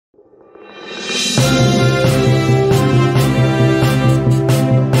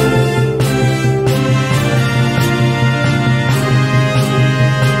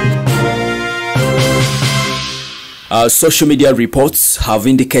Social media reports have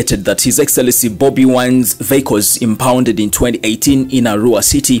indicated that His Excellency Bobi Wine's vehicles impounded in 2018 in Arua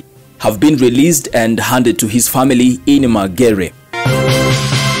City have been released and handed to his family in Magere.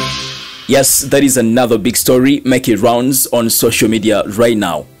 Yes, that is another big story making rounds on social media right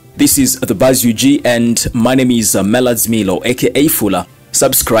now. This is the Buzz UG and my name is Melaz Milo, aka Fula.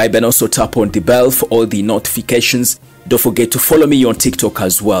 Subscribe and also tap on the bell for all the notifications. Don't forget to follow me on TikTok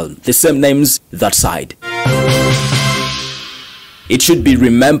as well. The same names that side. It should be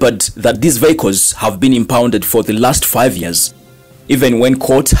remembered that these vehicles have been impounded for the last 5 years. Even when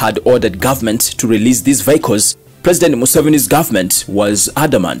court had ordered government to release these vehicles, President Museveni's government was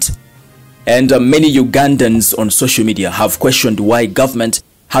adamant. And many Ugandans on social media have questioned why government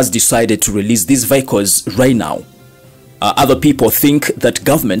has decided to release these vehicles right now. Other people think that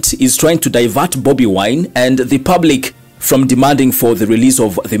government is trying to divert Bobi Wine and the public from demanding for the release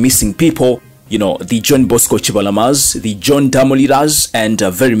of the missing people, you know, the John Bosco Chibalamas, the John Damoliras, and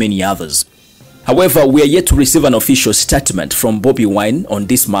very many others. However, we are yet to receive an official statement from Bobi Wine on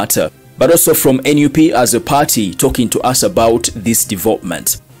this matter, but also from NUP as a party talking to us about this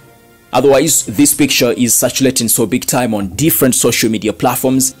development. Otherwise, this picture is circulating so big time on different social media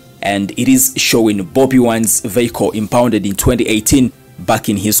platforms, and it is showing Bobi Wine's vehicle impounded in 2018 back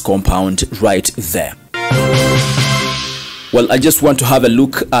in his compound right there. Well, I just want to have a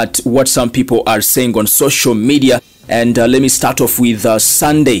look at what some people are saying on social media, and let me start off with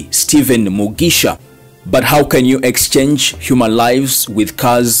Sunday Stephen Mugisha. But how can you exchange human lives with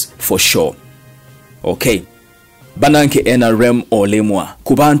cars for sure? Okay. Bananke NRM olemwa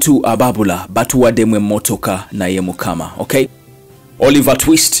kubantu ababula batuwademwe motoka na yemukama. Okay. Oliver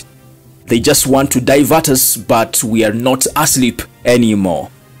Twist. They just want to divert us, but we are not asleep anymore.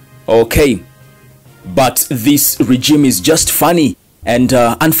 Okay. But this regime is just funny and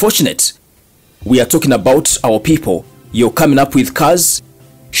unfortunate. We are talking about our people. You're coming up with cars,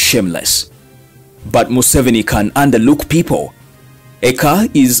 shameless. But Museveni can underlook people. A car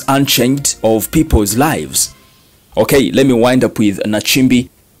is unchanged of people's lives. Okay, let me wind up with Nachimbi.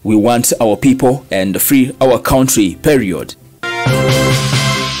 We want our people and free our country, period.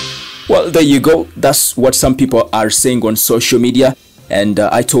 Well, there you go. That's what some people are saying on social media. And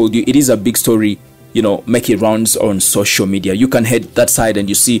I told you, it is a big story, you know, making rounds on social media. You can head that side and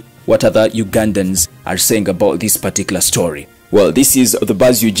you see what other Ugandans are saying about this particular story. Well, this is the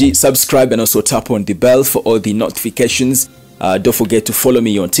Buzz UG. Subscribe and also tap on the bell for all the notifications. Don't forget to follow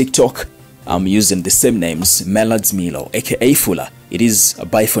me on TikTok. I'm using the same names, Melaz Milo, aka Fula. It is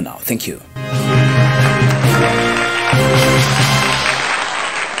bye for now. Thank you.